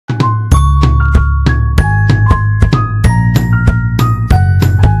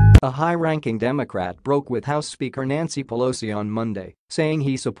high-ranking Democrat broke with House Speaker Nancy Pelosi on Monday, saying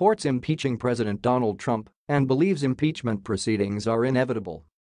he supports impeaching President Donald Trump and believes impeachment proceedings are inevitable.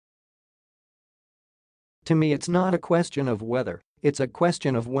 "To me, it's not a question of whether, it's a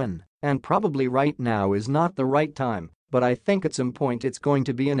question of when, and probably right now is not the right time, but I think at some point it's going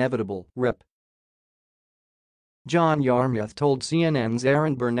to be inevitable," Rep. John Yarmuth told CNN's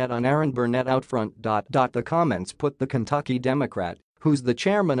Aaron Burnett on Aaron Burnett Outfront. The comments put the Kentucky Democrat, who's the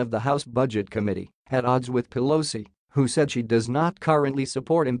chairman of the House Budget Committee, at odds with Pelosi, who said she does not currently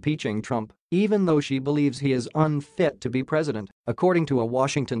support impeaching Trump, even though she believes he is unfit to be president, according to a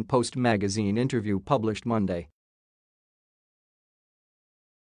Washington Post magazine interview published Monday.